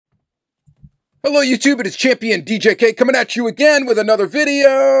Hello YouTube, it is Championdjk coming at you again with another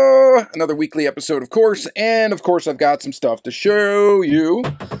video, another weekly episode of course, and of course I've got some stuff to show you.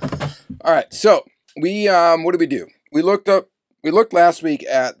 Alright, so, what did we do? We looked last week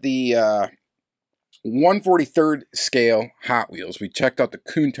at the 1/43rd scale Hot Wheels. We checked out the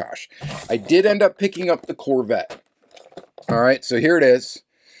Countach. I did end up picking up the Corvette. Alright, so here it is.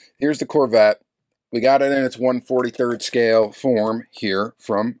 Here's the Corvette. We got it in its 1/43rd scale form here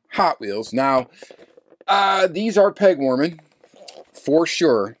from Hot Wheels. Now, these are peg warming for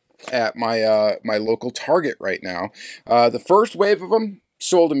sure at my my local Target right now. The first wave of them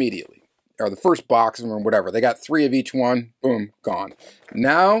sold immediately, or the first box of them, or whatever. They got 3 of each one. Boom, gone.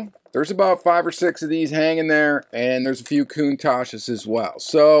 Now there's about 5 or 6 of these hanging there, and there's a few Countaches as well.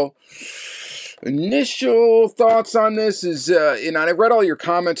 So, initial thoughts on this is, and I read all your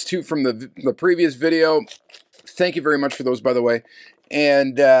comments too from the previous video. Thank you very much for those, by the way.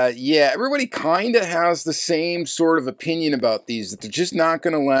 And yeah, everybody kind of has the same sort of opinion about these, that they're just not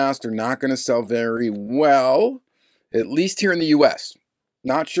going to last, or not going to sell very well, at least here in the US.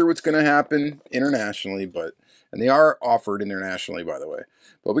 Not sure what's going to happen internationally, and they are offered internationally, by the way.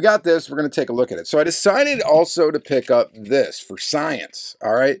 But we got this, we're going to take a look at it. So I decided also to pick up this for science,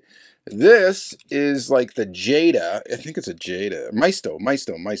 all right? This is like the Jada, I think it's a Jada, Maisto.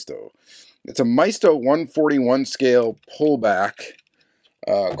 It's a Maisto 141 scale pullback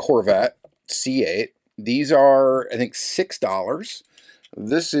Corvette C8. These are, I think, $6.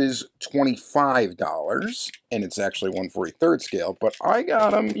 This is $25, and it's actually 1/43rd scale. But I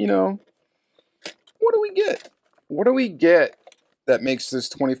got them, you know, what do we get? What do we get that makes this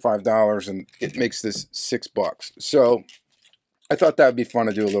 $25 and it makes this $6? So I thought that would be fun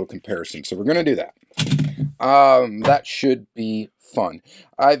to do a little comparison. So we're going to do that. That should be fun.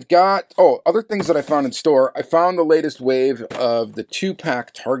 I've got, other things that I found in store. I found the latest wave of the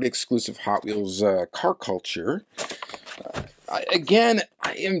 2-pack Target exclusive Hot Wheels car culture. Again,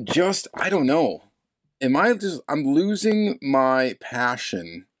 I don't know. I'm losing my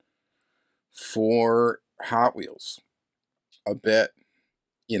passion for Hot Wheels a bit,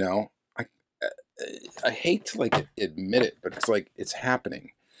 you know. I hate to like admit it, but it's like it's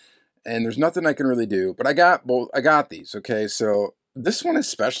happening, and there's nothing I can really do. But I got both. I got these. Okay, so this one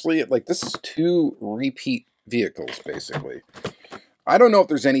especially, like, this is 2 repeat vehicles basically. I don't know if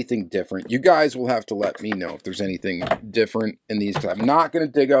there's anything different. You guys will have to let me know if there's anything different in these. I'm not going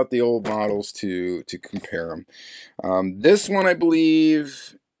to dig out the old models to compare them. This one, I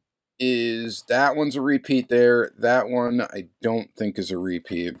believe, that one's a repeat there. That one I don't think is a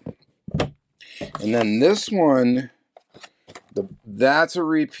repeat. And then this one, that's a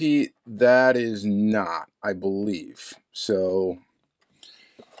repeat. That is not, I believe. So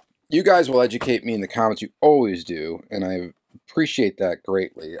you guys will educate me in the comments. You always do, and I appreciate that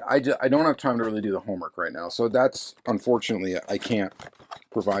greatly. I don't have time to really do the homework right now. So that's, unfortunately, I can't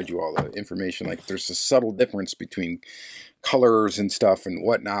provide you all the information. Like, there's a subtle difference between colors and stuff and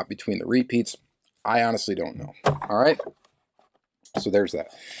whatnot between the repeats. I honestly don't know. All right. So there's that.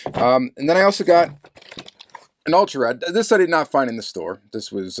 And then I also got an Ultra Red. This I did not find in the store.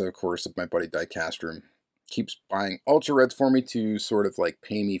 This was, of course, my buddy Diecast room. Keeps buying Ultra Reds for me to sort of like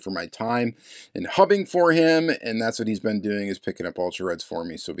pay me for my time and hubbing for him. And that's what he's been doing, is picking up Ultra Reds for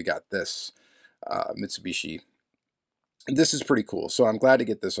me. So we got this Mitsubishi. This is pretty cool. So I'm glad to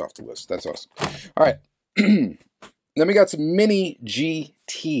get this off the list. That's awesome. All right. Then we got some Mini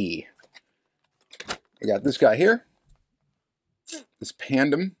GT. We got this guy here. This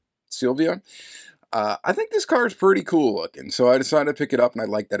Pandem Sylvia. I think this car is pretty cool looking, so I decided to pick it up, and I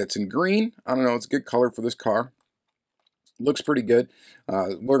like that it's in green. I don't know, it's a good color for this car. Looks pretty good.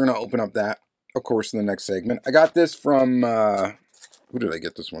 We're going to open up that, of course, in the next segment. I got this from, who did I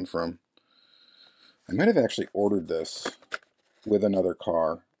get this one from? I might have actually ordered this with another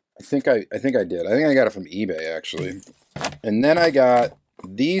car. I think I did. I think I got it from eBay, actually. And then I got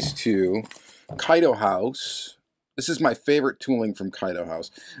these 2, Kaido House. This is my favorite tooling from Kaido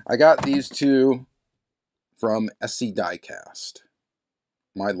House. I got these 2 from SC Diecast,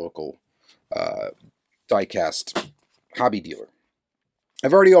 my local diecast hobby dealer.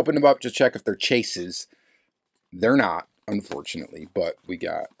 I've already opened them up to check if they're chases. They're not, unfortunately, but we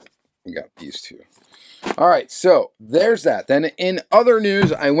got these 2. All right, so there's that. Then in other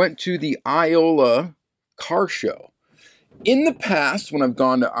news, I went to the Iola car show. In the past, when I've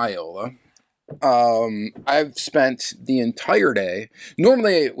gone to Iola, I've spent the entire day.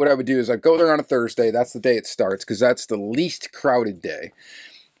 Normally what I would do is I'd go there on a Thursday. That's the day it starts, because that's the least crowded day.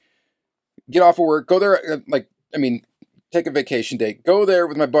 Get off of work, go there, take a vacation day, go there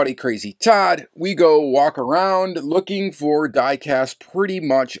with my buddy Crazy Todd. We go walk around looking for diecast pretty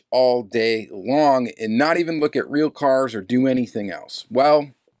much all day long and not even look at real cars or do anything else.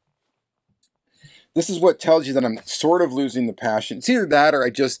 Well, this is what tells you that I'm sort of losing the passion. It's either that or I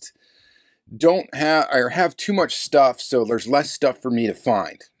just don't have, or have too much stuff, so there's less stuff for me to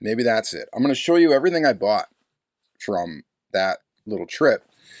find. Maybe that's it. I'm going to show you everything I bought from that little trip.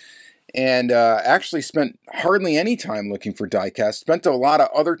 And actually spent hardly any time looking for diecast. Spent a lot of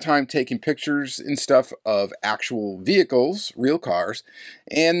other time taking pictures and stuff of actual vehicles, real cars,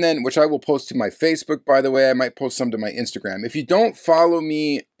 and then, which I will post to my Facebook, by the way. I might post some to my Instagram. If you don't follow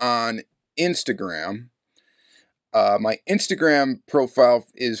me on Instagram, my Instagram profile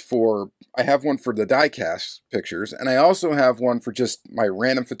is for, I have one for the diecast pictures, and I also have one for just my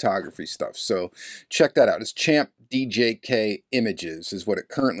random photography stuff. So check that out. It's Championdjk Images is what it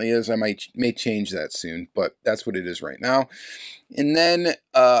currently is. I may change that soon, but that's what it is right now. And then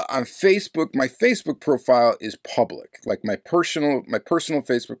on Facebook, my Facebook profile is public. Like my personal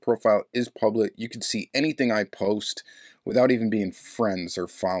Facebook profile is public. You can see anything I post without even being friends or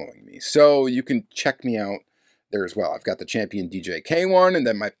following me. So you can check me out there as well. I've got the Championdjk one and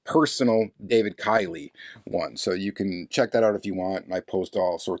then my personal David Kiley one. So you can check that out if you want. And I post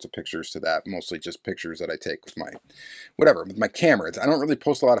all sorts of pictures to that, mostly just pictures that I take with my, whatever, with my camera. I don't really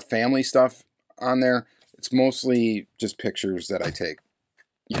post a lot of family stuff on there. It's mostly just pictures that I take,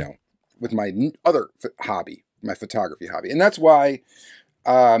 you know, with my other hobby, my photography hobby. And that's why,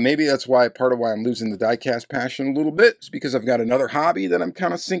 maybe that's why, part of why I'm losing the diecast passion a little bit, is because I've got another hobby that I'm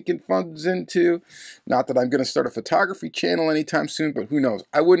kind of sinking funds into. Not that I'm going to start a photography channel anytime soon, but who knows?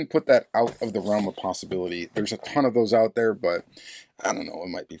 I wouldn't put that out of the realm of possibility. There's a ton of those out there, but I don't know. It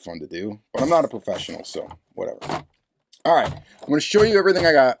might be fun to do, but I'm not a professional, so whatever. All right. I'm going to show you everything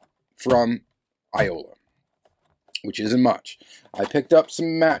I got from Iola, which isn't much. I picked up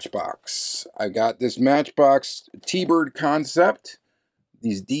some Matchbox. I got this Matchbox T-Bird concept.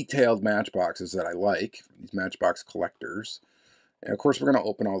 These detailed Matchboxes that I like, these Matchbox collectors. And of course, we're going to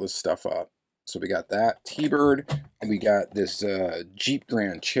open all this stuff up. So we got that T-Bird, and we got this Jeep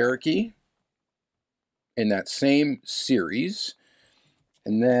Grand Cherokee in that same series.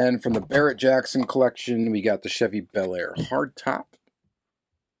 And then from the Barrett-Jackson collection, we got the Chevy Bel Air hardtop.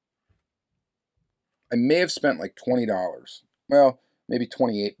 I may have spent like $20. Well, maybe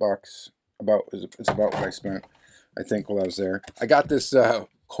 28 bucks. It's about what I spent, I think, while I was there. I got this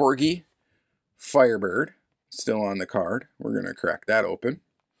Corgi Firebird still on the card. We're going to crack that open.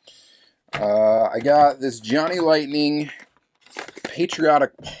 I got this Johnny Lightning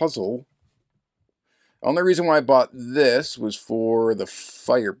Patriotic Puzzle. The only reason why I bought this was for the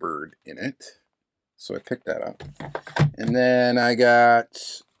Firebird in it. So I picked that up. And then I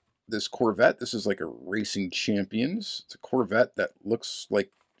got this Corvette. This is like a Racing Champions. It's a Corvette that looks like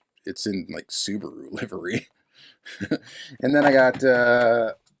it's in like Subaru livery. And then I got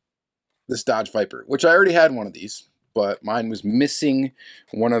this Dodge Viper, which I already had one of these, but mine was missing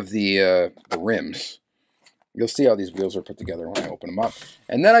one of the rims. You'll see how these wheels are put together when I open them up.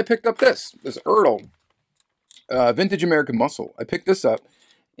 And then I picked up this Ertl Vintage American Muscle. I picked this up,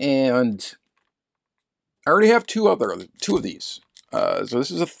 and I already have two of these. So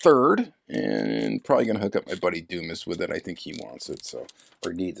this is a third, and probably going to hook up my buddy Dumas with it. I think he wants it, so,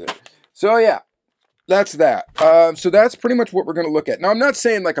 or needs it. So yeah, that's that. So that's pretty much what we're going to look at. Now, I'm not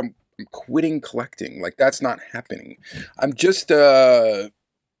saying like I'm quitting collecting. Like, that's not happening. I'm just, I'm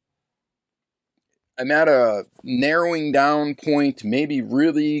at a narrowing down point, maybe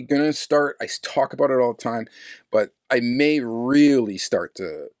really going to start, I talk about it all the time, but I may really start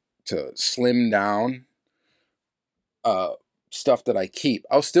to slim down stuff that I keep.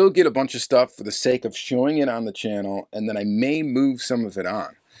 I'll still get a bunch of stuff for the sake of showing it on the channel, and then I may move some of it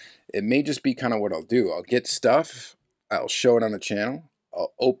on. It may just be kind of what I'll do. I'll get stuff, I'll show it on the channel,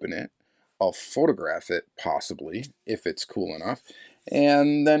 I'll open it, I'll photograph it, possibly, if it's cool enough,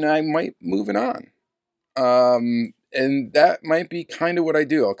 and then I might move it on. And that might be kind of what I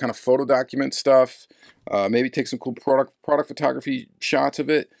do. I'll kind of photo document stuff, maybe take some cool product photography shots of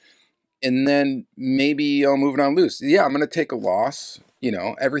it, and then maybe I'll move it on loose. Yeah, I'm going to take a loss. You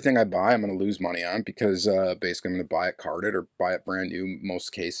know, everything I buy, I'm going to lose money on, because basically I'm going to buy it carded or buy it brand new.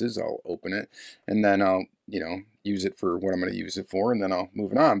 Most cases, I'll open it, and then I'll, you know, use it for what I'm going to use it for, and then I'll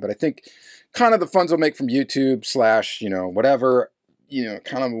move it on. But I think kind of the funds I'll make from YouTube / you know, whatever, you know,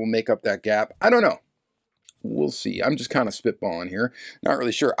 kind of will make up that gap. I don't know. We'll see. I'm just kind of spitballing here. Not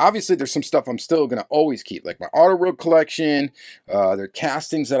really sure. Obviously, there's some stuff I'm still going to always keep, like my auto reel collection. There are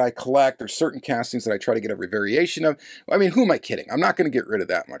castings that I collect. There's certain castings that I try to get every variation of. I mean, who am I kidding? I'm not going to get rid of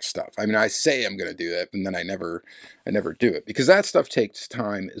that much stuff. I mean, I say I'm going to do that, and then I never do it, because that stuff takes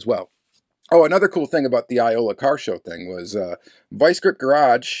time as well. Oh, another cool thing about the Iola car show thing was Vice Grip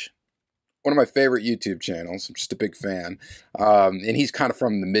Garage, one of my favorite YouTube channels. I'm just a big fan. And he's kind of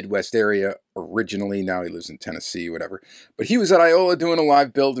from the Midwest area originally. Now he lives in Tennessee, whatever. But he was at Iola doing a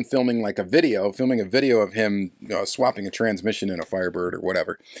live build and filming a video of him swapping a transmission in a Firebird or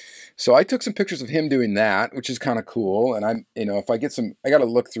whatever. So I took some pictures of him doing that, which is kind of cool. And I'm, if I get some, I got to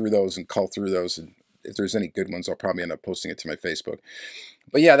look through those and cull through those. And if there's any good ones, I'll probably end up posting it to my Facebook.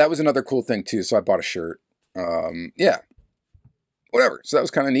 But yeah, that was another cool thing too. So I bought a shirt. Yeah. Whatever. So that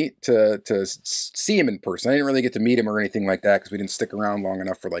was kind of neat to see him in person. I didn't really get to meet him or anything like that because we didn't stick around long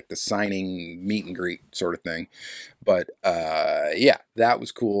enough for like the signing meet and greet sort of thing. But yeah, that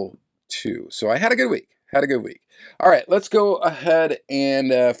was cool too. So I had a good week. All right, let's go ahead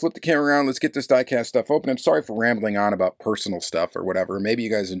and flip the camera around. Let's get this diecast stuff open. I'm sorry for rambling on about personal stuff or whatever. Maybe you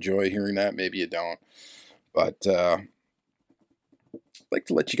guys enjoy hearing that. Maybe you don't. But I'd like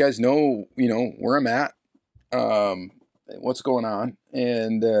to let you guys know, where I'm at. What's going on,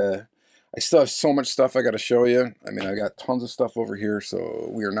 and I still have so much stuff I got to show you. I mean, I got tons of stuff over here, so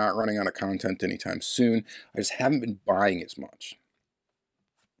we are not running out of content anytime soon. I just haven't been buying as much.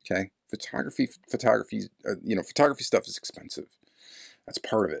 Okay, photography stuff is expensive. That's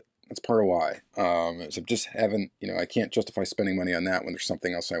part of it. That's part of why. So I just haven't, I can't justify spending money on that when there's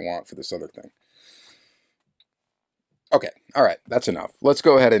something else I want for this other thing. Okay, all right, that's enough. Let's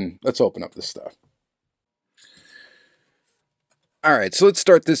go ahead and let's open up this stuff. All right, so let's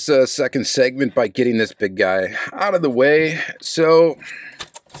start this second segment by getting this big guy out of the way. So,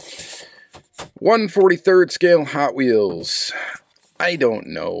 1/43 scale Hot Wheels. I don't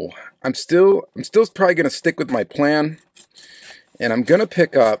know. I'm still probably gonna stick with my plan, and I'm gonna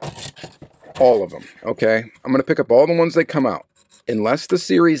pick up all of them. Okay, I'm gonna pick up all the ones that come out, unless the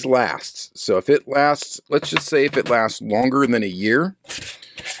series lasts. So if it lasts, let's just say if it lasts longer than a year,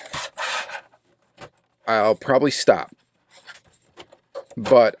 I'll probably stop.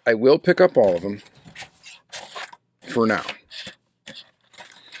 But I will pick up all of them for now.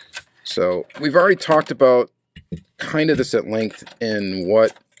 So we've already talked about kind of this at length in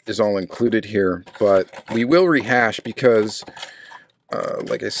what is all included here, but we will rehash because,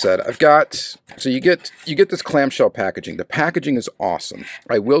 like I said, I've got, so you get this clamshell packaging. The packaging is awesome.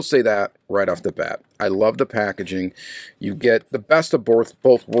 I will say that right off the bat. I love the packaging. You get the best of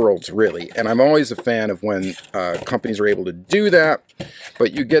both worlds, really. And I'm always a fan of when companies are able to do that.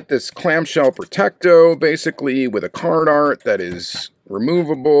 But you get this clamshell protecto, basically, with a card art that is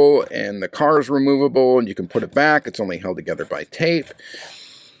removable, and the car is removable, and you can put it back. It's only held together by tape.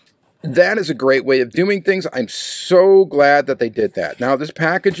 That is a great way of doing things. I'm so glad that they did that. Now, this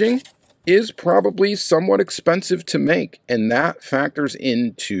packaging is probably somewhat expensive to make, and that factors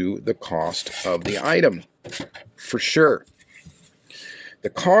into the cost of the item, for sure.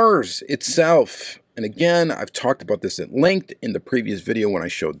 The cars itself, and again, I've talked about this at length in the previous video when I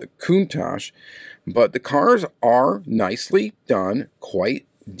showed the Countach, but the cars are nicely done, quite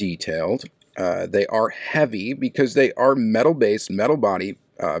detailed. They are heavy because they are metal-based, metal body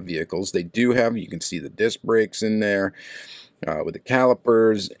vehicles. They do have, you can see the disc brakes in there with the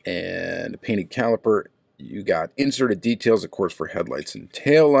calipers and a painted caliper. You got inserted details, of course, for headlights and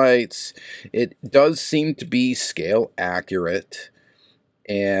taillights. It does seem to be scale accurate.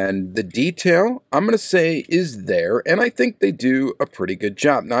 And the detail, I'm going to say, is there. And I think they do a pretty good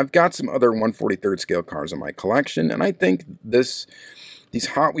job. Now, I've got some other 1/43 scale cars in my collection. And I think these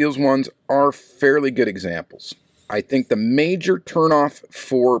Hot Wheels ones are fairly good examples. I think the major turnoff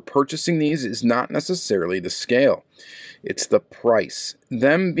for purchasing these is not necessarily the scale. It's the price.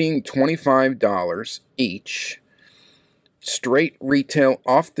 Them being $25 each, straight retail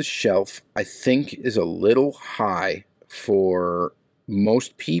off the shelf, I think is a little high for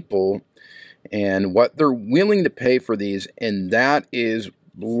most people and what they're willing to pay for these, and that is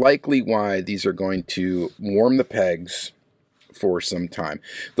likely why these are going to warm the pegs for some time.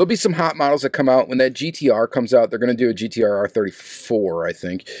 There'll be some hot models that come out. When that GTR comes out, they're going to do a GTR R34, I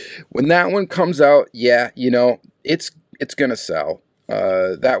think. When that one comes out, yeah, it's going to sell.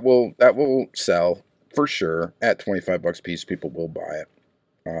 That will sell for sure at $25 a piece. People will buy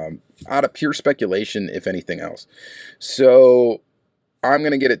it out of pure speculation, if anything else. So I'm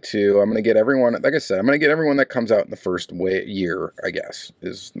going to get it too. I'm going to get everyone, like I said, I'm going to get everyone that comes out in the first year, I guess,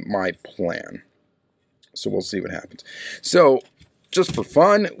 is my plan. So we'll see what happens. So just for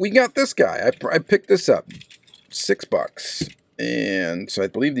fun, we got this guy. I picked this up, $6. And so I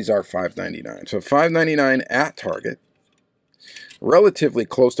believe these are $5.99. So $5.99 at Target. Relatively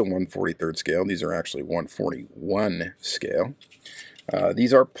close to 1/43rd scale. These are actually 1/41 scale.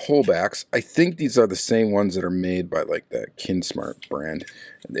 These are pullbacks. I think these are the same ones that are made by like the KinSmart brand.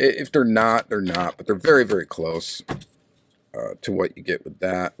 If they're not, they're not, but they're very, very close to what you get with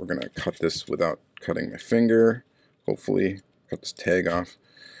that. We're going to cut this without cutting my finger. Hopefully, cut this tag off.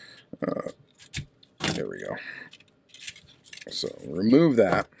 There we go. So remove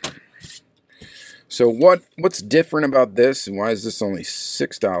that. So what's different about this, and why is this only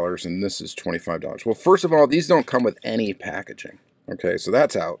 $6 and this is $25? Well, first of all, these don't come with any packaging. Okay, so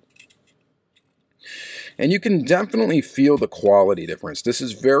that's out. And you can definitely feel the quality difference. This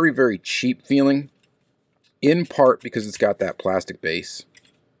is very, very cheap feeling, in part because it's got that plastic base.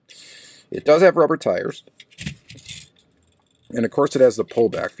 It does have rubber tires. And of course it has the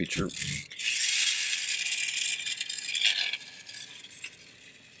pullback feature.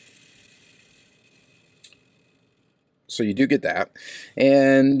 So you do get that.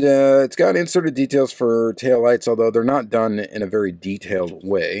 And it's got inserted details for taillights, although they're not done in a very detailed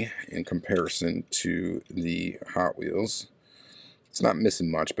way in comparison to the Hot Wheels. It's not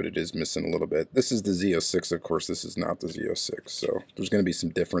missing much, but it is missing a little bit. This is the Z06, of course. This is not the Z06. So there's going to be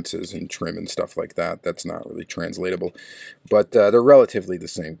some differences in trim and stuff like that. That's not really translatable. But they're relatively the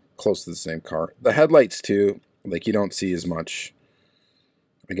same, close to the same car. The headlights, too, like you don't see as much,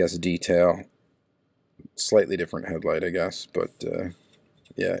 I guess, detail. Slightly different headlight, I guess, but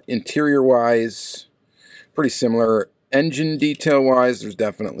yeah, interior-wise, pretty similar. Engine detail-wise, there's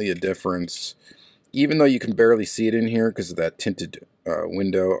definitely a difference. Even though you can barely see it in here because of that tinted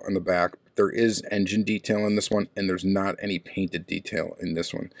window on the back, there is engine detail in this one, and there's not any painted detail in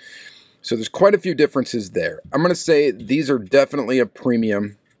this one. So there's quite a few differences there. I'm going to say these are definitely a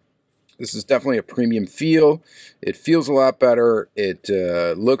premium. This is definitely a premium feel. It feels a lot better. It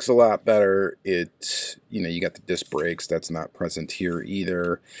looks a lot better. It, you know, you got the disc brakes. That's not present here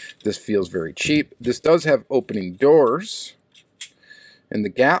either. This feels very cheap. This does have opening doors, and the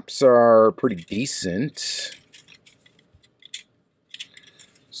gaps are pretty decent.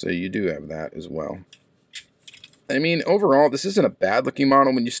 So you do have that as well. I mean, overall, this isn't a bad looking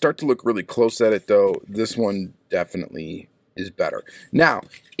model. When you start to look really close at it, though, this one definitely is better. Now,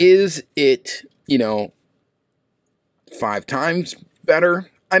 is it, you know, 5 times better?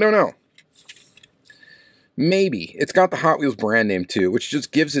 I don't know. Maybe. It's got the Hot Wheels brand name too, which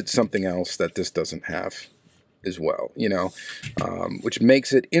just gives it something else that this doesn't have as well, you know, which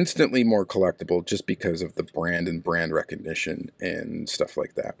makes it instantly more collectible just because of the brand and brand recognition and stuff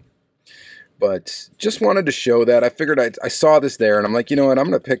like that. But just wanted to show that. I figured I saw this there, and I'm like, you know what, I'm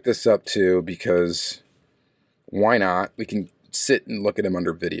going to pick this up too, because why not? We can sit and look at them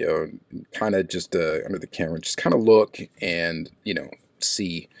under video, and kind of just under the camera, just kind of look and, you know,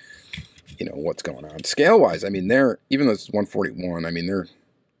 see, you know, what's going on. Scale-wise, I mean, they're, even though it's 141, I mean, they're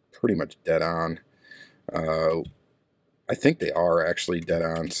pretty much dead on. I think they are actually dead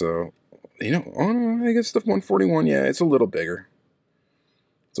on, so, you know, oh no, I guess the 141, yeah, it's a little bigger.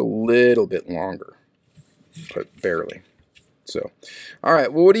 It's a little bit longer, but barely. So, all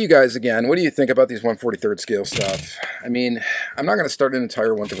right, well, what do you guys, again, what do you think about these 1/43rd scale stuff? I mean, I'm not going to start an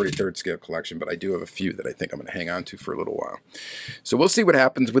entire 1/43rd scale collection, but I do have a few that I think I'm going to hang on to for a little while. So we'll see what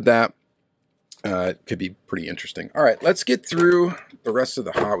happens with that. It could be pretty interesting. All right, let's get through the rest of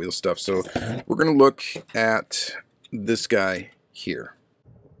the Hot Wheels stuff. So we're going to look at this guy here.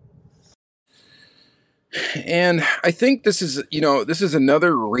 And I think this is, you know, this is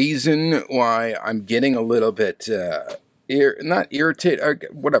another reason why I'm getting a little bit... not irritated,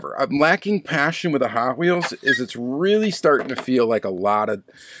 whatever. I'm lacking passion with the Hot Wheels. Is it's really starting to feel like a lot of,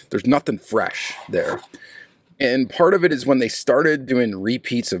 there's nothing fresh there. And part of it is when they started doing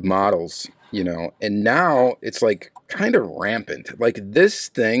repeats of models, you know, and now it's like kind of rampant. Like this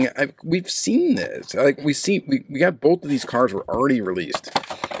thing, we've seen this. Like we got both of these cars were already released.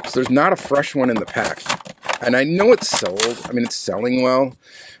 So there's not a fresh one in the pack. And I know it's sold. I mean, it's selling well.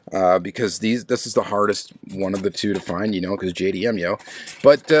 Because this is the hardest one of the two to find, you know, because JDM, yo.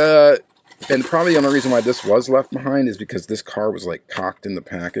 But, and probably the only reason why this was left behind is because this car was, like, cocked in the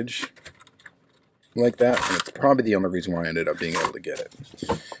package like that. And it's probably the only reason why I ended up being able to get it.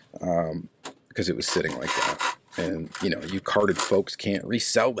 Because it was sitting like that. And, you know, you carded folks can't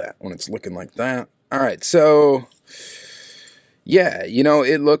resell that when it's looking like that. All right, so... yeah, you know,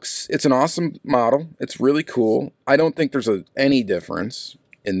 it's an awesome model. It's really cool. I don't think there's any difference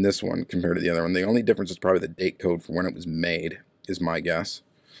in this one compared to the other one. The only difference is probably the date code for when it was made, is my guess.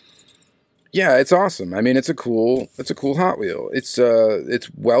 Yeah, it's awesome. I mean, it's a cool Hot Wheel. It's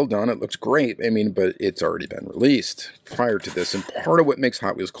well done. It looks great. I mean, but it's already been released prior to this, and part of what makes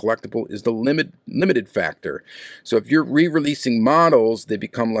Hot Wheels collectible is the limited factor. So if you're re-releasing models, they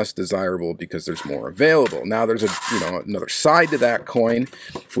become less desirable because there's more available. Now there's another side to that coin,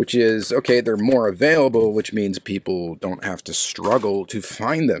 which is okay, they're more available, which means people don't have to struggle to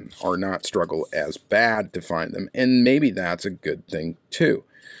find them, or not struggle as bad to find them, and maybe that's a good thing too.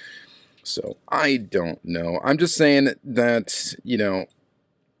 So, I don't know. I'm just saying that,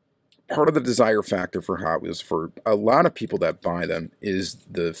 part of the desire factor for Hot Wheels for a lot of people that buy them is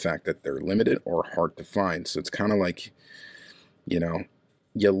the fact that they're limited or hard to find. So, it's kind of like, you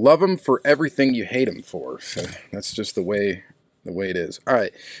love them for everything you hate them for. So, that's just the way it is. All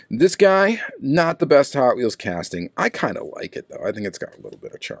right. This guy, not the best Hot Wheels casting. I kind of like it, though. I think it's got a little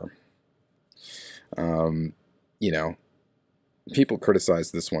bit of charm. People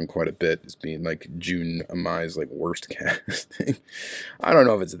criticize this one quite a bit as being like Jun Amai's like worst casting. I don't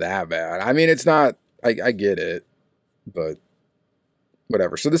know if it's that bad. I mean, it's not. I get it, but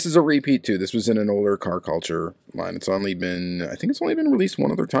whatever. So this is a repeat too. This was in an older Car Culture line. It's only been, I think it's only been released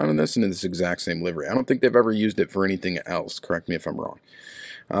one other time in this, and in this exact same livery. I don't think they've ever used it for anything else. Correct me if I'm wrong.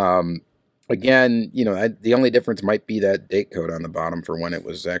 Again, the only difference might be that date code on the bottom for when it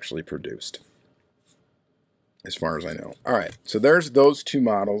was actually produced, as far as I know. All right, so there's those two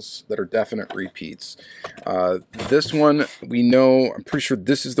models that are definite repeats. This one, we know, I'm pretty sure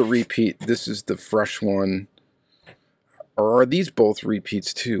this is the repeat. This is the fresh one. Or are these both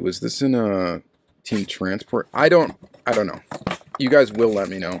repeats too? Is this in a Team Transport? I don't know. You guys will let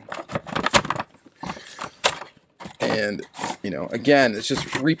me know. And, again, it's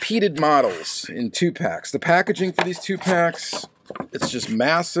just repeated models in 2-packs. The packaging for these 2-packs, it's just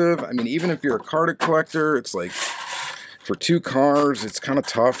massive. I mean, even if you're a card collector, it's like, for 2 cars, it's kind of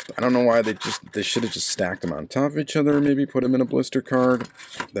tough. I don't know why they should have just stacked them on top of each other, maybe put them in a blister card.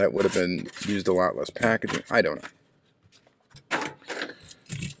 That would have been used a lot less packaging. I don't know.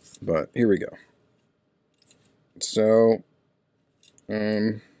 But here we go. So,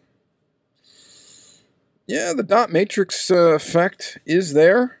 yeah, the dot matrix effect is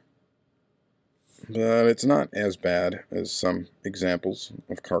there, but it's not as bad as some examples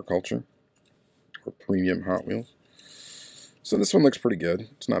of Car Culture or premium Hot Wheels. So this one looks pretty good.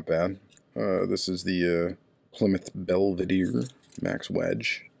 It's not bad. This is the Plymouth Belvedere Max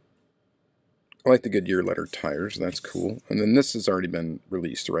Wedge. I like the Goodyear letter tires. That's cool. And then this has already been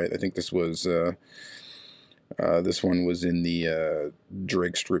released, right? I think this was this one was in the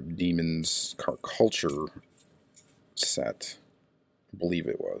Drake Strip Demons Car Culture set. I believe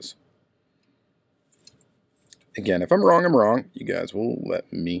it was. Again, if I'm wrong, I'm wrong. You guys will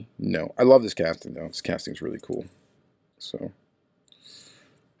let me know. I love this casting, though. This casting's really cool. So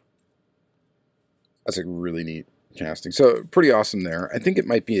that's a really neat casting. So pretty awesome there. I think it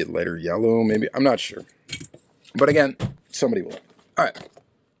might be a lighter yellow, maybe. I'm not sure. But again, somebody will. All right.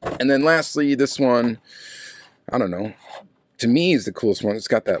 And then lastly, this one, I don't know. To me, is the coolest one. It's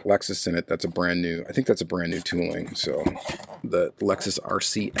got that Lexus in it. That's a brand new. I think that's a brand new tooling. So the Lexus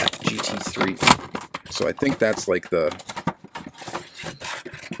RCF GT3. So I think that's like the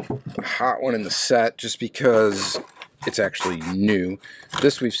hot one in the set, just because it's actually new.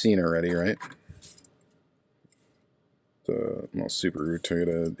 This we've seen already, right? The Subaru,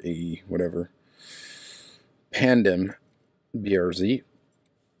 Toyota, A, whatever. Pandem BRZ.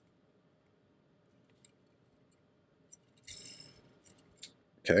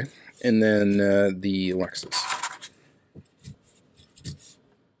 Okay, and then the Lexus.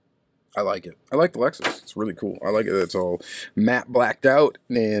 I like it. I like the Lexus. It's really cool. I like it. It's all matte blacked out,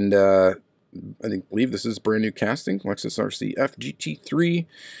 and I believe this is brand new casting. Lexus RCF GT3.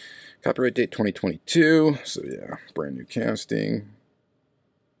 Copyright date 2022. So yeah, brand new casting.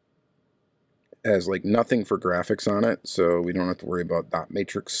 It has like nothing for graphics on it, so we don't have to worry about dot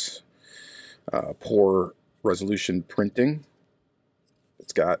matrix, poor resolution printing.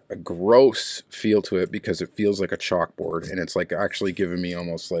 It's got a gross feel to it because it feels like a chalkboard, and it's like actually giving me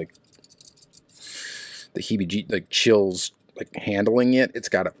almost like the heebie-jeebies, like chills, like handling it. It's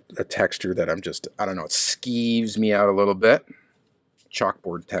got a texture that I don't know, it skeeves me out a little bit.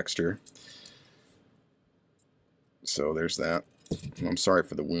 Chalkboard texture. So there's that. I'm sorry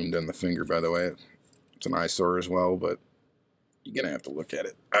for the wound on the finger, by the way. It's an eyesore as well, but you're gonna have to look at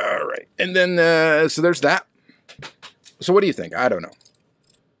it. All right, and then so there's that. So what do you think? I don't know.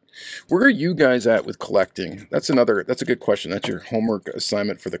 Where are you guys at with collecting? That's a good question. That's your homework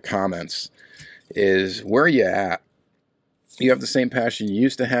assignment for the comments. Is where are you at? You have the same passion you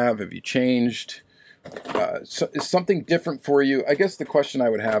used to have? Have you changed? So is something different for you? I guess the question I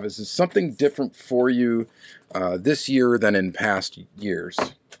would have is something different for you this year than in past years?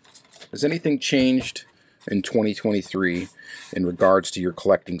 Has anything changed in 2023 in regards to your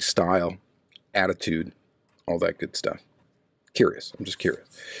collecting style, attitude, all that good stuff? Curious. I'm just curious.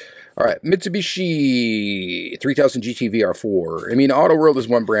 All right, Mitsubishi 3000 GT VR4. I mean, Auto World is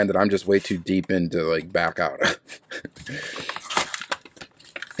one brand that I'm just way too deep into, like, back out.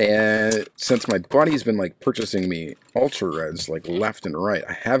 And since my buddy's been, like, purchasing me Ultra Reds, like, left and right,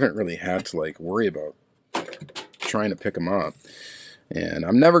 I haven't really had to, like, worry about trying to pick them up. And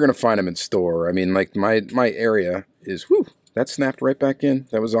I'm never going to find them in store. I mean, like, my area is, whew, that snapped right back in.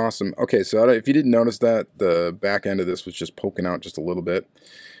 That was awesome. Okay, so if you didn't notice that, the back end of this was just poking out just a little bit.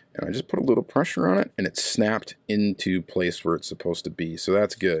 And I just put a little pressure on it, and it snapped into place where it's supposed to be. So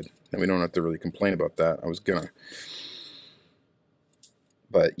that's good. And we don't have to really complain about that. I was going to.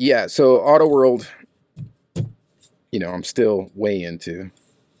 But, yeah, so Auto World, you know, I'm still way into.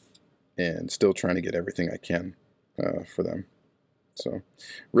 And still trying to get everything I can for them. So,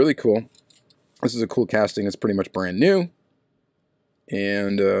 really cool. This is a cool casting. It's pretty much brand new.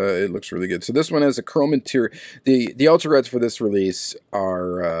 And it looks really good. So this one has a chrome interior. The Ultra Reds for this release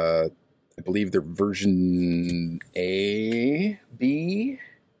are, I believe they're version A, B?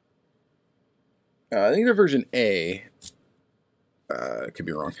 I think they're version A. I could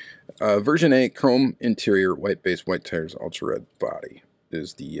be wrong. Version A, chrome interior, white base, white tires, Ultra Red body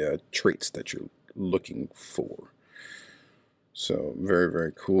is the traits that you're looking for. So, very,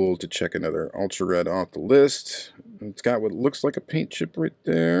 very cool to check another Ultra Red off the list. It's got what looks like a paint chip right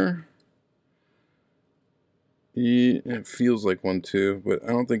there. Yeah, it feels like one too, but I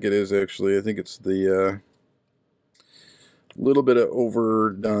don't think it is actually. I think it's the little bit of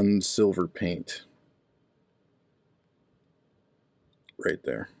overdone silver paint. Right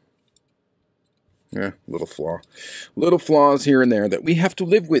there. Yeah, little flaw. Little flaws here and there that we have to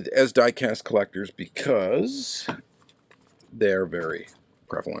live with as diecast collectors because they're very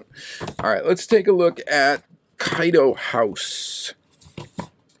prevalent. All right, let's take a look at Kaido House.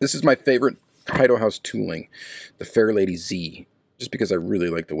 This is my favorite Kaido House tooling, the Fairlady Z, just because I really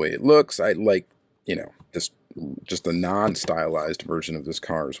like the way it looks. I like, you know, just a non-stylized version of this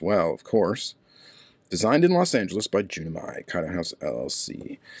car as well, of course. Designed in Los Angeles by Junimai, Kaido House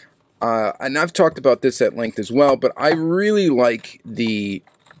LLC. And I've talked about this at length as well, but I really like the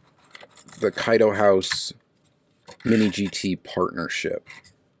Kaido House Mini GT partnership.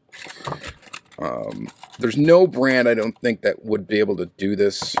 There's no brand, I don't think, that would be able to do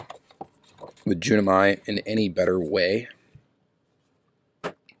this with Junimai in any better way.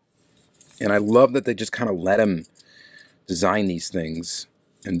 And I love that they just kind of let him design these things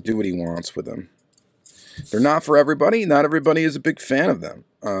and do what he wants with them. They're not for everybody. Not everybody is a big fan of them.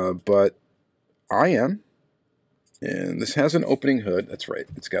 But I am. And this has an opening hood. That's right.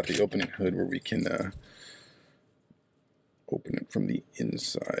 It's got the opening hood where we can open it from the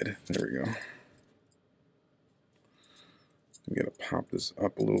inside. There we go. We got to pop this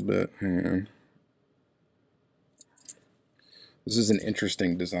up a little bit. Hang on. This is an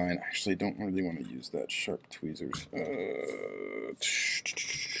interesting design. I actually don't really want to use that sharp tweezers.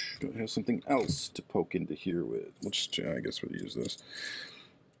 Do I have something else to poke into here with? I guess we'll use this.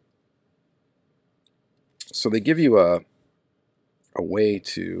 So they give you a way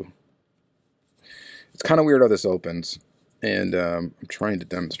to... It's kind of weird how this opens. And I'm trying to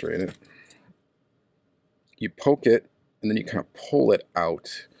demonstrate it. You poke it, and then you kind of pull it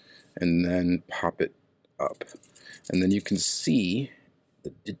out, and then pop it up. And then you can see the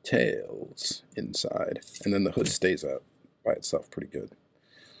details inside. And then the hood stays up by itself pretty good.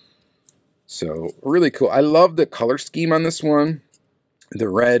 So, really cool. I love the color scheme on this one. The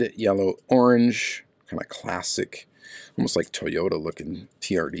red, yellow, orange, kind of classic, almost like Toyota looking,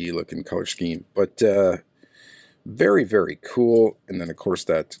 TRD looking color scheme. But very, very cool. And then, of course,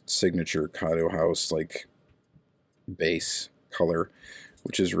 that signature Kaido House, like, base color,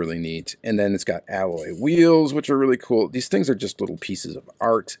 which is really neat. And then it's got alloy wheels, which are really cool. These things are just little pieces of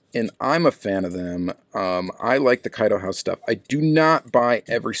art, and I'm a fan of them. I like the Kaido House stuff. I do not buy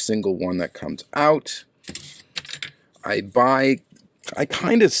every single one that comes out. I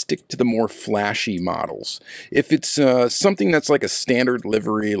kind of stick to the more flashy models. If it's something that's like a standard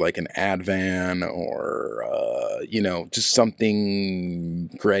livery, like an Advan or, you know, just something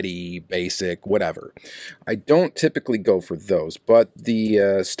gritty, basic, whatever. I don't typically go for those, but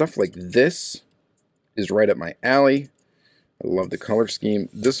the stuff like this is right up my alley. I love the color scheme.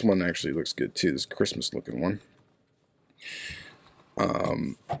 This one actually looks good too, this Christmas looking one.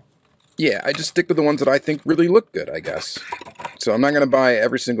 Yeah, I just stick with the ones that I think really look good, I guess. So I'm not going to buy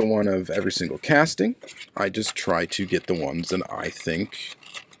every single one of every single casting. I just try to get the ones that I think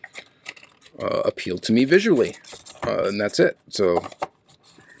appeal to me visually. And that's it. So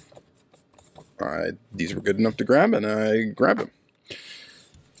these were good enough to grab, and I grabbed them.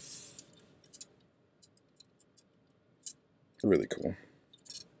 Really cool.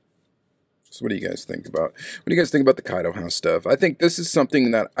 So what do you guys think about? What do you guys think about the Kaido House stuff? I think this is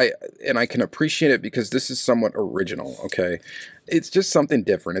something that I can appreciate it because this is somewhat original, okay? It's just something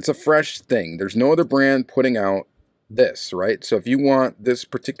different. It's a fresh thing. There's no other brand putting out this, right? So if you want this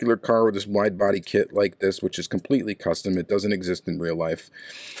particular car with this wide body kit like this, which is completely custom, it doesn't exist in real life,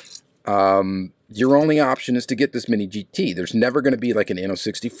 your only option is to get this Mini GT. There's never going to be like an Anno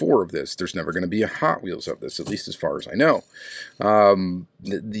 64 of this. There's never going to be a Hot Wheels of this, at least as far as I know.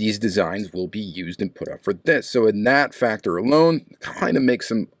 These designs will be used and put up for this. So in that factor alone, kind of makes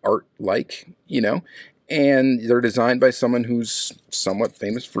them art-like, you know, and they're designed by someone who's somewhat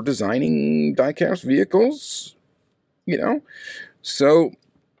famous for designing diecast vehicles, you know. So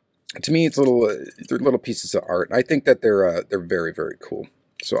to me, it's they're little pieces of art. I think that they're very, very cool.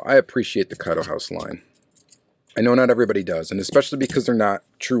 So I appreciate the Kaido House line. I know not everybody does, and especially because they're not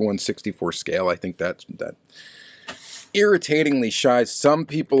true 1/64 scale, I think that irritatingly shies some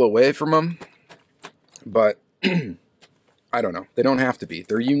people away from them. But I don't know. They don't have to be.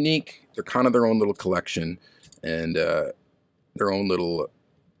 They're unique. They're kind of their own little collection and their own little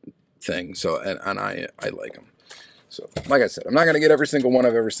thing. So and I like them. So like I said, I'm not going to get every single one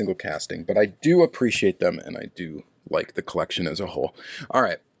of every single casting, but I do appreciate them, and I do like the collection as a whole. All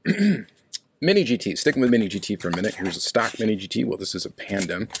right. Mini GT. Sticking with Mini GT for a minute. Here's a stock Mini GT. Well, this is a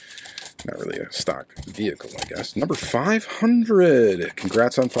Pandem. Not really a stock vehicle, I guess. Number 500.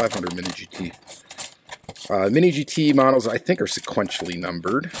 Congrats on 500, Mini GT. Mini GT models, I think, are sequentially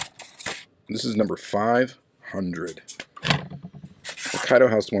numbered. This is number 500. The Kaido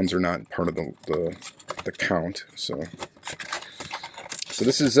House ones are not part of the count, so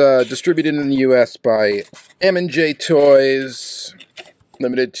this is distributed in the U.S. by M&J Toys,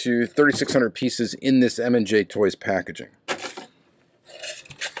 limited to 3,600 pieces in this M&J Toys packaging.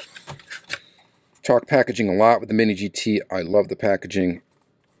 Talk packaging a lot with the Mini GT. I love the packaging.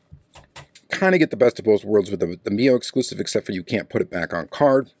 Kind of get the best of both worlds with the Mio exclusive, except for you can't put it back on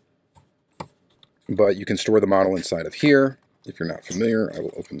card. But you can store the model inside of here. If you're not familiar, I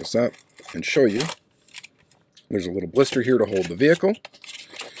will open this up and show you. There's a little blister here to hold the vehicle.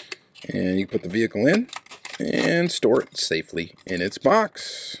 And you put the vehicle in and store it safely in its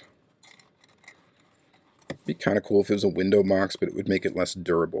box. Be kind of cool if it was a window box, but it would make it less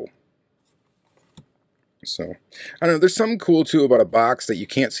durable. So, I don't know, there's something cool too about a box that you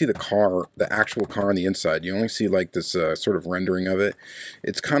can't see the car, the actual car on the inside. You only see like this sort of rendering of it.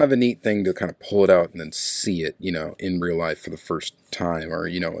 It's kind of a neat thing to kind of pull it out and then see it, you know, in real life for the first time. Or,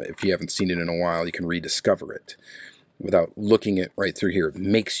 you know, if you haven't seen it in a while, you can rediscover it without looking it right through here. It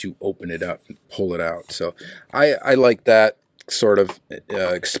makes you open it up and pull it out. So, I like that sort of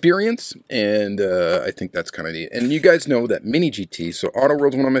experience, and I think that's kind of neat. And you guys know that Mini GT, so Auto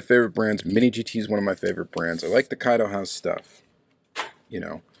World's one of my favorite brands, Mini GT is one of my favorite brands. I like the Kaido House stuff, you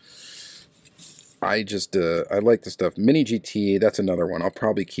know. I just, I like the stuff. Mini GT, that's another one. I'll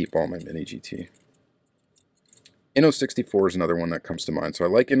probably keep all my Mini GT. Inno 64 is another one that comes to mind. So I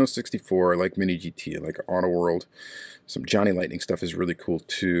like Inno 64, I like Mini GT, I like Auto World. Some Johnny Lightning stuff is really cool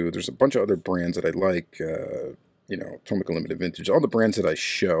too. There's a bunch of other brands that I like, you know, Atomic Limited Vintage, all the brands that I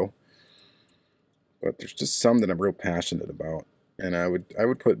show. But there's just some that I'm real passionate about. And I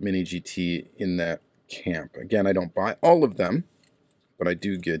would put Mini GT in that camp. Again, I don't buy all of them, but I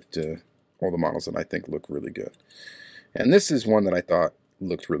do get all the models that I think look really good. And this is one that I thought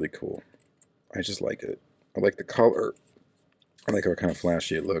looked really cool. I just like it. I like the color. I like how kind of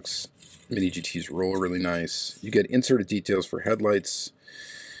flashy it looks. Mini GTs roll really nice. You get inserted details for headlights,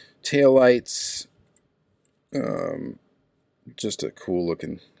 taillights. Just a cool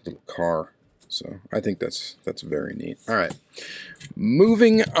looking little car. So I think that's very neat. All right,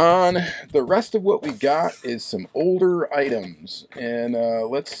 moving on. The rest of what we got is some older items, and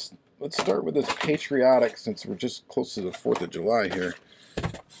let's start with this patriotic, since we're just close to the 4th of July here.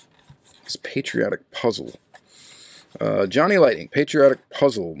 This patriotic puzzle. Johnny Lightning, patriotic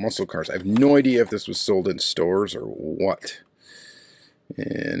puzzle muscle cars. I have no idea if this was sold in stores or what.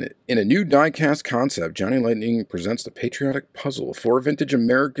 And in a new diecast concept, Johnny Lightning presents the patriotic puzzle. 4 vintage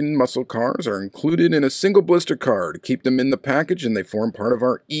American muscle cars are included in a single blister card. Keep them in the package and they form part of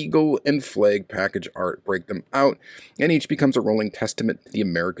our eagle and flag package art. Break them out and each becomes a rolling testament to the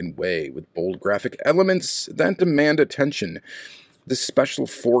American way with bold graphic elements that demand attention. This special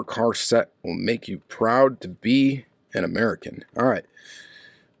 4-car set will make you proud to be and American. All right.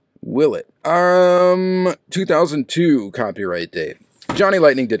 Will it? 2002 copyright date. Johnny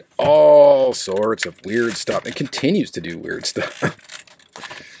Lightning did all sorts of weird stuff and continues to do weird stuff.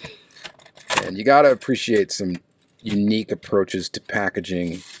 And you got to appreciate some unique approaches to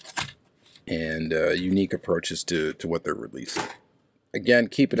packaging and unique approaches to what they're releasing. Again,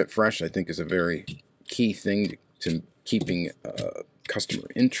 keeping it fresh, I think, is a very key thing to keeping customer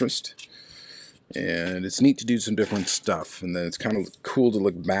interest. And it's neat to do some different stuff. And then it's kind of cool to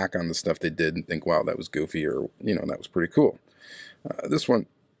look back on the stuff they did and think, wow, that was goofy, or, you know, that was pretty cool. This one,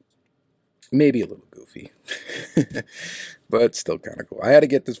 maybe a little goofy, but still kind of cool. I had to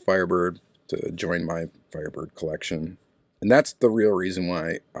get this Firebird to join my Firebird collection. And that's the real reason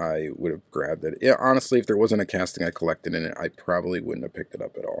why I would have grabbed it. Yeah, honestly, if there wasn't a casting I collected in it, I probably wouldn't have picked it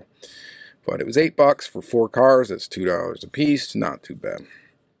up at all. But it was $8 for 4 cars. That's $2 a piece. Not too bad.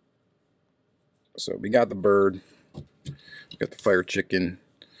 So we got the bird. We got the fire chicken.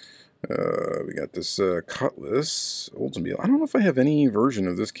 We got this Cutlass Oldsmobile. I don't know if I have any version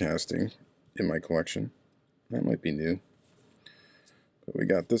of this casting in my collection. That might be new. But we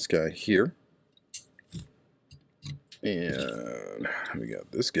got this guy here. And we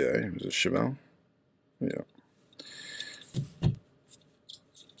got this guy. Who's a Chevelle. Yeah.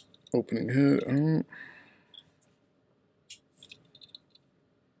 Opening hood.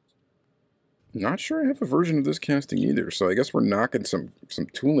 Not sure I have a version of this casting either, so I guess we're knocking some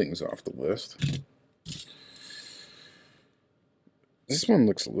toolings off the list. This one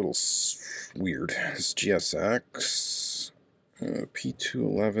looks a little weird. This GSX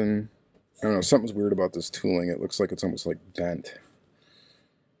P211. I don't know, something's weird about this tooling. It looks like it's almost like bent.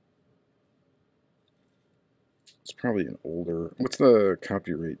 It's probably an older... What's the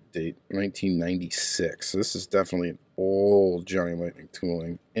copyright date? 1996. So this is definitely an old Johnny Lightning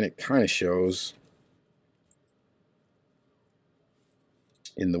tooling. And it kind of shows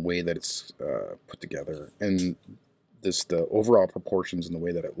in the way that it's put together. And the overall proportions and the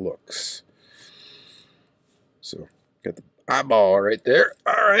way that it looks. So, got the eyeball right there.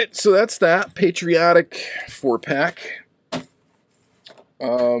 Alright, so that's that. Patriotic 4-pack.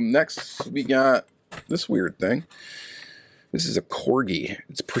 Next, we got this weird thing. This is a Corgi.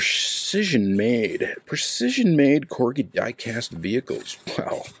 It's precision made. Precision made Corgi diecast vehicles.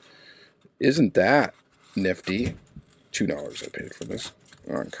 Wow. Isn't that nifty? $2 I paid for this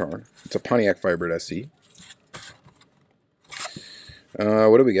on card. It's a Pontiac Firebird SE.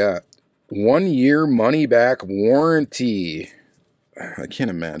 What do we got? 1 year money back warranty. I can't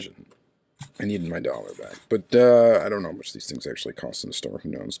imagine. I needed my dollar back. But I don't know how much these things actually cost in the store. Who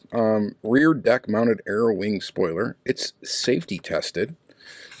knows? Rear deck mounted aero wing spoiler. It's safety tested.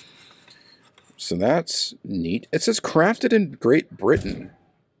 So that's neat. It says crafted in Great Britain.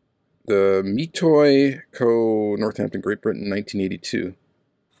 The Metoy Co. Northampton, Great Britain, 1982.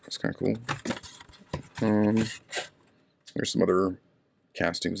 That's kind of cool. There's some other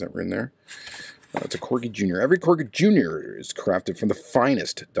castings that were in there. It's a Corgi Jr. Every Corgi Jr. is crafted from the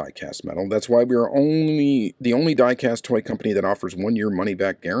finest diecast metal. That's why we are the only diecast toy company that offers 1 year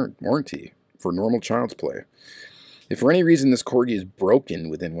money-back warranty for normal child's play. If for any reason this Corgi is broken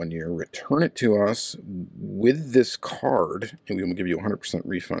within 1 year, return it to us with this card, and we will give you a 100%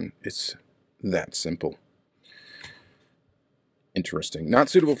 refund. It's that simple. Interesting. Not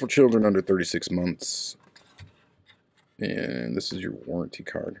suitable for children under 36 months. And this is your warranty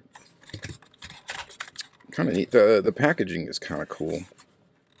card. Kind of neat. The packaging is kind of cool.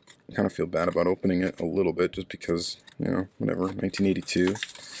 I kind of feel bad about opening it a little bit just because, you know, whatever, 1982.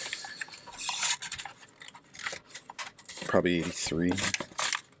 Probably 83.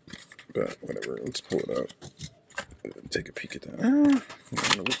 But whatever, let's pull it out. Take a peek at that. I'm going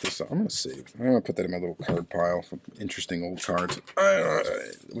to look this up. I'm going to save. I'm going to put that in my little card pile for interesting old cards. I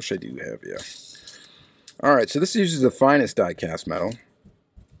wish I do have, yeah. Alright, so this uses the finest diecast metal.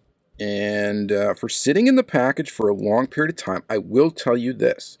 And for sitting in the package for a long period of time, I will tell you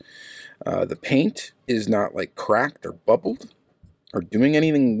this. The paint is not like cracked or bubbled or doing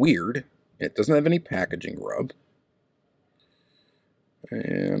anything weird. It doesn't have any packaging rub.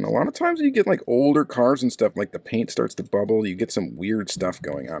 And a lot of times you get like older cars and stuff, like the paint starts to bubble. You get some weird stuff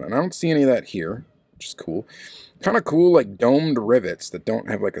going on. And I don't see any of that here, which is cool. Kind of cool, like domed rivets that don't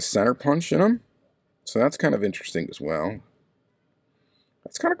have like a center punch in them. So that's kind of interesting as well.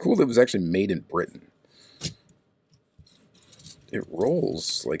 That's kind of cool that it was actually made in Britain. It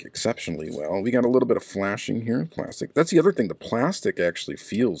rolls like exceptionally well. We got a little bit of flashing here, plastic. That's the other thing. The plastic actually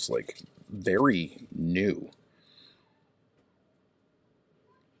feels like very new.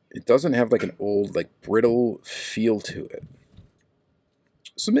 It doesn't have like an old, like brittle feel to it.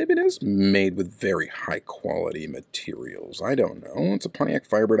 So maybe it is made with very high quality materials. I don't know. It's a Pontiac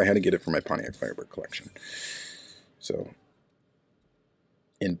Firebird. I had to get it for my Pontiac Firebird collection. So,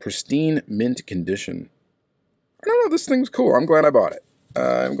 in pristine mint condition. I don't know, this thing's cool. I'm glad I bought it.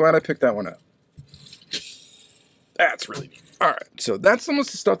 I'm glad I picked that one up. That's really neat. Alright, so that's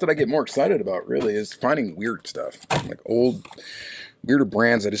almost the stuff that I get more excited about, really, is finding weird stuff. Like old, weirder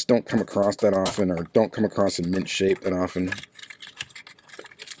brands I just don't come across that often, or don't come across in mint shape that often.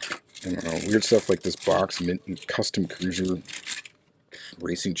 I don't know, weird stuff like this box, mint and custom cruiser,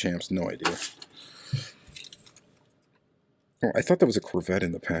 racing champs, no idea. Oh, I thought that was a Corvette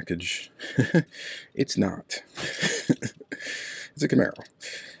in the package. It's not. It's a Camaro.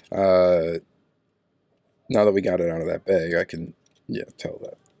 Now that we got it out of that bag, I can, tell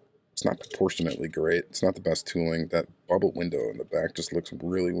that. It's not proportionately great. It's not the best tooling. That bubble window in the back just looks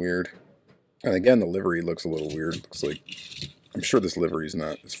really weird. And again, the livery looks a little weird. It looks like, I'm sure this livery is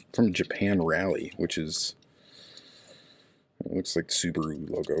not. It's from Japan Rally, which is, it looks like Subaru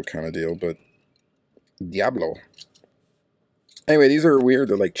logo kind of deal, but Diablo. Anyway, these are weird.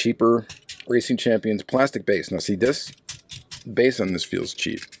 They're like cheaper Racing Champions plastic base. Now see, this base on this feels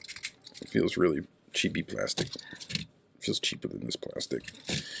cheap. It feels really cheapy plastic. It feels cheaper than this plastic.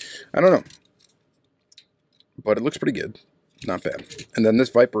 I don't know. But it looks pretty good. Not bad. And then this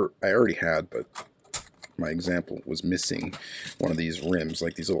Viper I already had, but my example was missing one of these rims.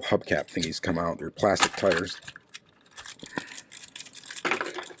 Like these little hubcap thingies come out. They're plastic tires.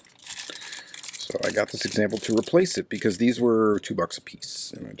 So I got this example to replace it because these were $2 a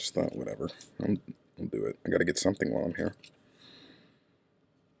piece. And I just thought, whatever. I'll do it. I got to get something while I'm here.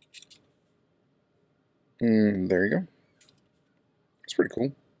 There you go. It's pretty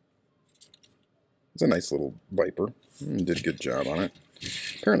cool. It's a nice little Viper. Did a good job on it.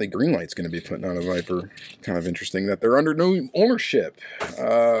 Apparently Greenlight's going to be putting out a Viper. Kind of interesting that they're under new ownership.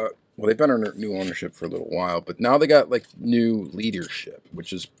 Well, they've been under new ownership for a little while, but now they got like new leadership,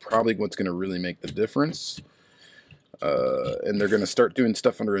 which is probably what's going to really make the difference. And they're going to start doing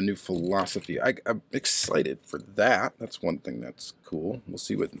stuff under a new philosophy. I'm excited for that. That's one thing that's cool. We'll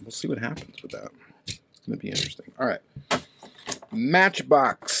see what happens with that. It's going to be interesting. All right,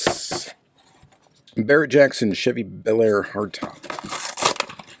 Matchbox. Barrett Jackson Chevy Bel Air hardtop.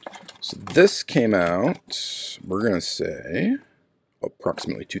 So this came out, we're going to say,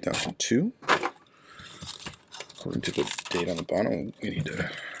 approximately 2002. According to the date on the bottom, we need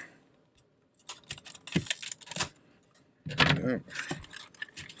to...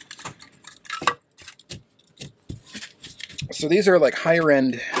 So these are like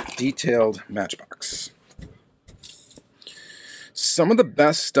higher-end, detailed Matchbox. Some of the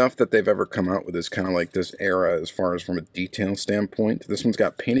best stuff that they've ever come out with is kind of like this era as far as from a detail standpoint. This one's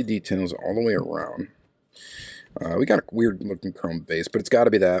got painted details all the way around. We got a weird looking chrome base, but it's got to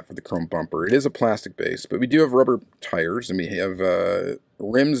be that for the chrome bumper. It is a plastic base, but we do have rubber tires, and we have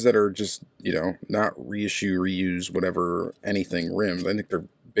rims that are just, not reissue, reuse, whatever, anything rims. I think they're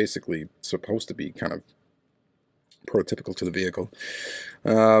basically supposed to be kind of prototypical to the vehicle.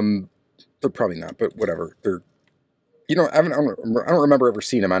 They're probably not, but whatever. They're, I don't remember ever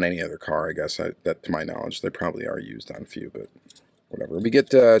seeing them on any other car, I guess, that to my knowledge. They probably are used on a few, but whatever. We get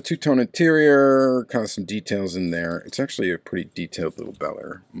two-tone interior, kind of some details in there. It's actually a pretty detailed little Bel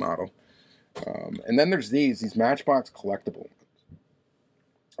Air model. And then there's these Matchbox collectible.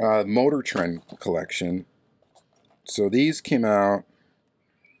 Motor Trend collection. So these came out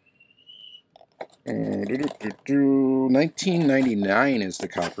 1999 is the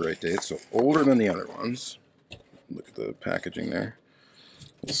copyright date, so older than the other ones. Look at the packaging there.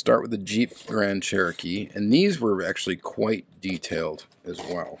 We'll start with the Jeep Grand Cherokee, and these were actually quite detailed as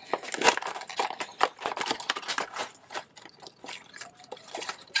well.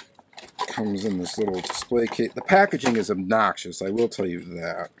 Comes in this little display case. The packaging is obnoxious, I will tell you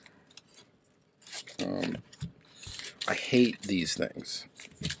that. I hate these things.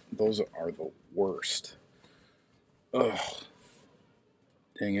 Those are the worst. Ugh.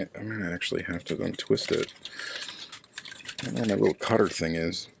 Dang it, I'm going to actually have to untwist it. I don't know where my little cutter thing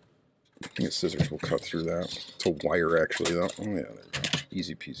is. I think the scissors will cut through that. It's a wire, actually, though. Oh, yeah, there we go.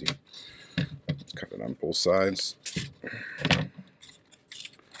 Easy peasy. Let's cut it on both sides.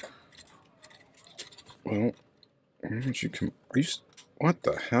 Well, why don't you come... Are you... What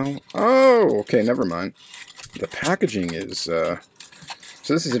the hell? Oh, okay, never mind. The packaging is... So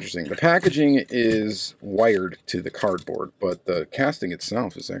this is interesting. The packaging is wired to the cardboard, but the casting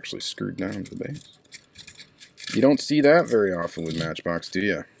itself is actually screwed down to the base. You don't see that very often with Matchbox, do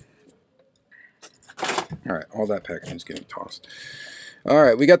you? Alright, all that packaging is getting tossed.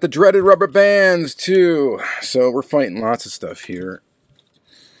 Alright, we got the dreaded rubber bands, too. So we're fighting lots of stuff here.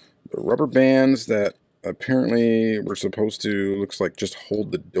 the rubber bands that apparently we're supposed to, looks like, just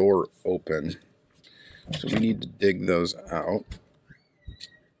hold the door open. So we need to dig those out.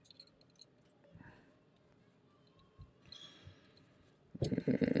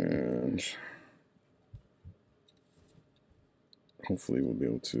 And hopefully we'll be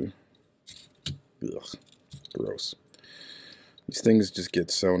able to. Ugh, gross. These things just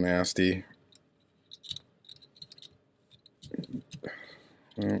get so nasty.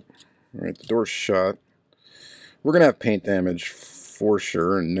 Well, alright, the door's shut. We're going to have paint damage for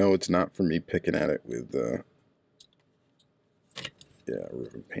sure. And no, it's not for me picking at it with, yeah,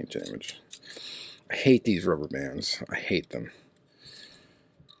 ribbon paint damage. I hate these rubber bands. I hate them.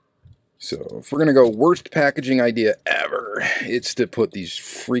 So if we're going to go worst packaging idea ever, it's to put these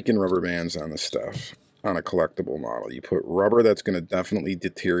freaking rubber bands on the stuff, on a collectible model. You put rubber that's going to definitely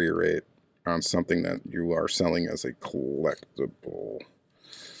deteriorate on something that you are selling as a collectible.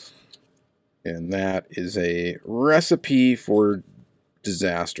 And that is a recipe for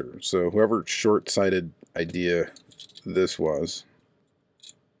disaster. So whoever short-sighted idea this was,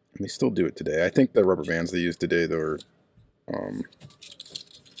 and they still do it today. I think the rubber bands they use today, though, are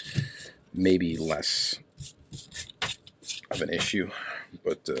maybe less of an issue.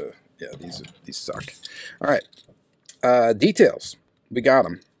 But yeah, these suck. All right, details. We got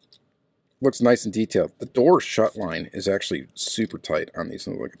them. Looks nice and detailed. The door shut line is actually super tight on these.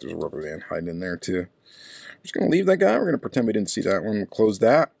 Look, there's a rubber band hiding in there too. I'm just going to leave that guy. We're going to pretend we didn't see that one. We'll close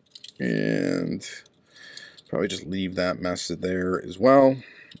that. And probably just leave that mess there as well.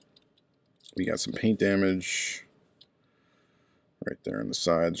 We got some paint damage right there on the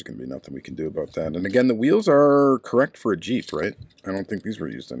side. There's going to be nothing we can do about that. And again, the wheels are correct for a Jeep, right? I don't think these were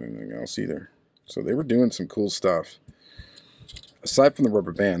used on anything else either. So they were doing some cool stuff. Aside from the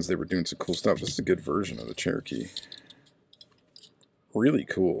rubber bands, they were doing some cool stuff. This is a good version of the Cherokee. Really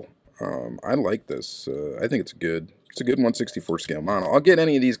cool. I like this. I think it's good. It's a good 1/64 scale model. I'll get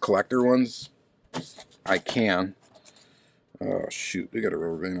any of these collector ones. I can. Oh, shoot. We got a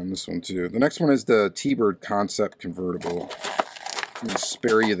rubber band on this one, too. The next one is the T-Bird Concept Convertible. I'm going to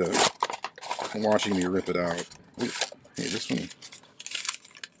spare you the watching me rip it out. Ooh, hey, this one.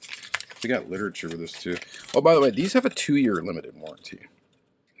 We got literature with this too. Oh, by the way, these have a 2-year limited warranty.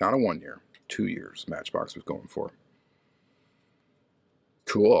 Not a 1 year. 2 years Matchbox was going for.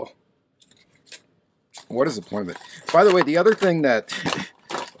 Cool. What is the point of it? By the way, the other thing that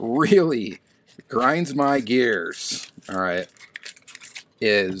really grinds my gears, all right,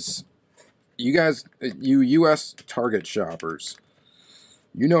 is you guys, you U.S. Target shoppers,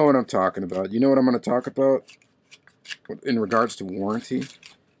 you know what I'm talking about. You know what I'm going to talk about in regards to warranty?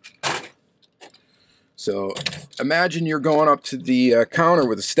 So imagine you're going up to the counter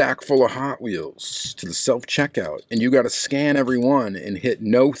with a stack full of Hot Wheels to the self-checkout, and you got to scan every one and hit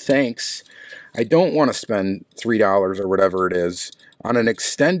no thanks. I don't want to spend $3 or whatever it is on an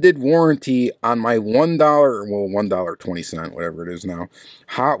extended warranty on my $1, well, $1.20, whatever it is now,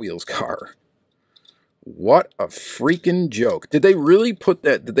 Hot Wheels car. What a freaking joke. Did they really put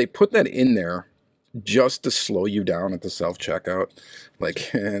that, did they put that in there just to slow you down at the self-checkout?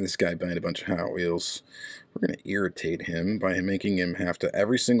 Like, this guy buying a bunch of Hot Wheels. We're going to irritate him by making him have to,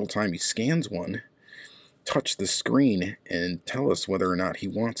 every single time he scans one, touch the screen and tell us whether or not he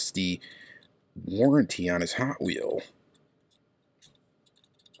wants the warranty on his Hot Wheel.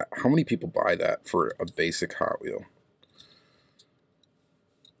 How many people buy that for a basic Hot Wheel?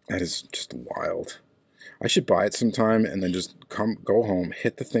 That is just wild. I should buy it sometime and then just go home,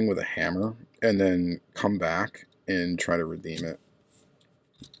 hit the thing with a hammer, and then come back and try to redeem it.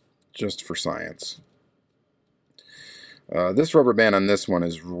 Just for science. This rubber band on this one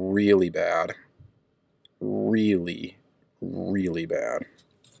is really bad. Really, really bad.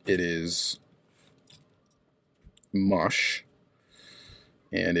 It is mush.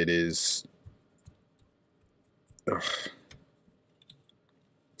 And it is... Ugh.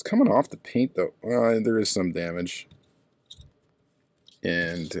 It's coming off the paint, though. There is some damage.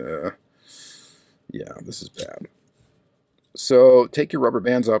 And, yeah, this is bad. So, take your rubber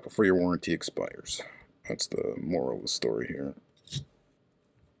bands out before your warranty expires. That's the moral of the story here.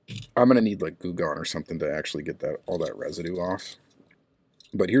 I'm going to need, like, Goo Gone or something to actually get that all that residue off.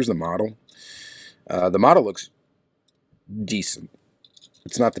 But here's the model. The model looks decent.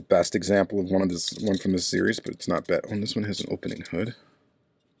 It's not the best example of one from this series, but it's not bad. Oh, and this one has an opening hood.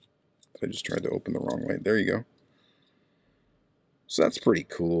 I just tried to open the wrong way. There you go. So that's pretty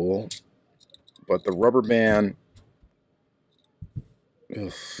cool. But the rubber band...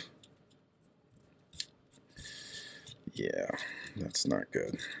 Ugh. Yeah, that's not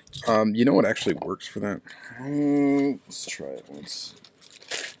good. You know what actually works for that? Let's try it once.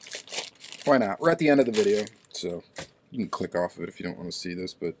 Why not? We're at the end of the video, so you can click off of it if you don't want to see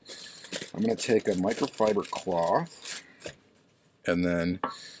this, but I'm going to take a microfiber cloth, and then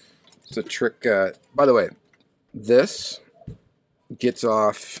it's a trick. By the way, this gets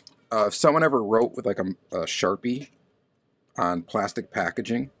off, if someone ever wrote with like a Sharpie on plastic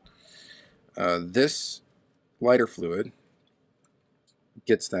packaging, this lighter fluid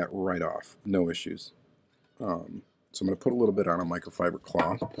gets that right off, no issues. So I'm going to put a little bit on a microfiber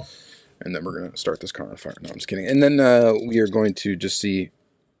cloth, and then we're going to start this car on fire. No, I'm just kidding. And then we are going to just see.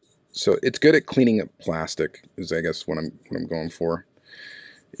 So it's good at cleaning up plastic, is I guess what I'm going for.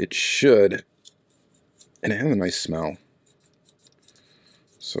 It should, and it has a nice smell.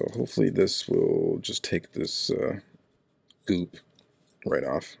 So hopefully this will just take this goop right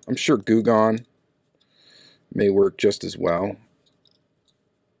off. I'm sure Goo Gone may work just as well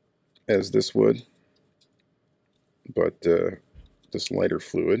as this would, but this lighter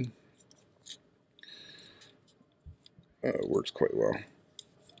fluid works quite well.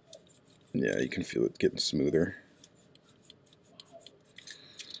 Yeah, you can feel it getting smoother.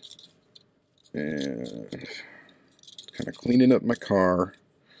 And kind of cleaning up my car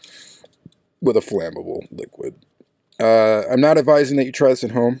with a flammable liquid. I'm not advising that you try this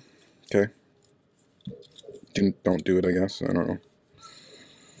at home, okay? Don't do it, I guess. I don't know.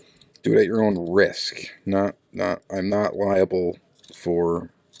 Do it at your own risk. I'm not liable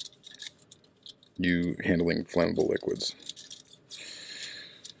for you handling flammable liquids.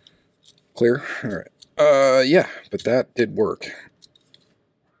 Clear? Alright. Yeah, but that did work.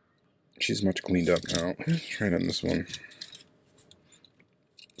 She's much cleaned up now. Let's try it on this one.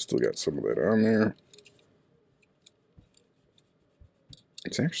 Still got some of that on there.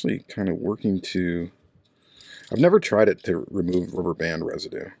 It's actually kind of working to... I've never tried it to remove rubber band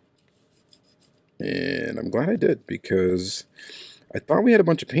residue. And I'm glad I did, because I thought we had a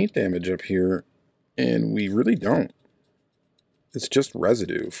bunch of paint damage up here, and we really don't. It's just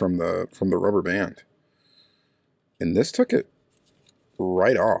residue from the rubber band. And this took it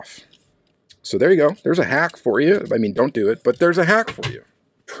right off. So there you go. There's a hack for you. I mean, don't do it, but there's a hack for you.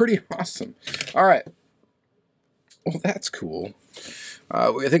 Pretty awesome. All right. Well, that's cool.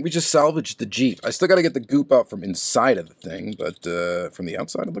 I think we just salvaged the Jeep. I still got to get the goop out from inside of the thing, but from the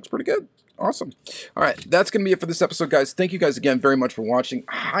outside, it looks pretty good. Awesome. All right, that's going to be it for this episode, guys. Thank you guys again very much for watching.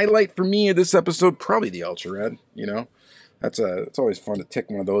 Highlight for me of this episode, probably the Ultra Red, you know. It's always fun to tick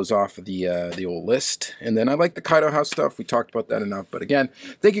one of those off of the old list. And then I like the Kaido House stuff. We talked about that enough. But again,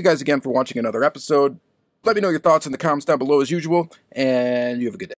 thank you guys again for watching another episode. Let me know your thoughts in the comments down below as usual, and you have a good day.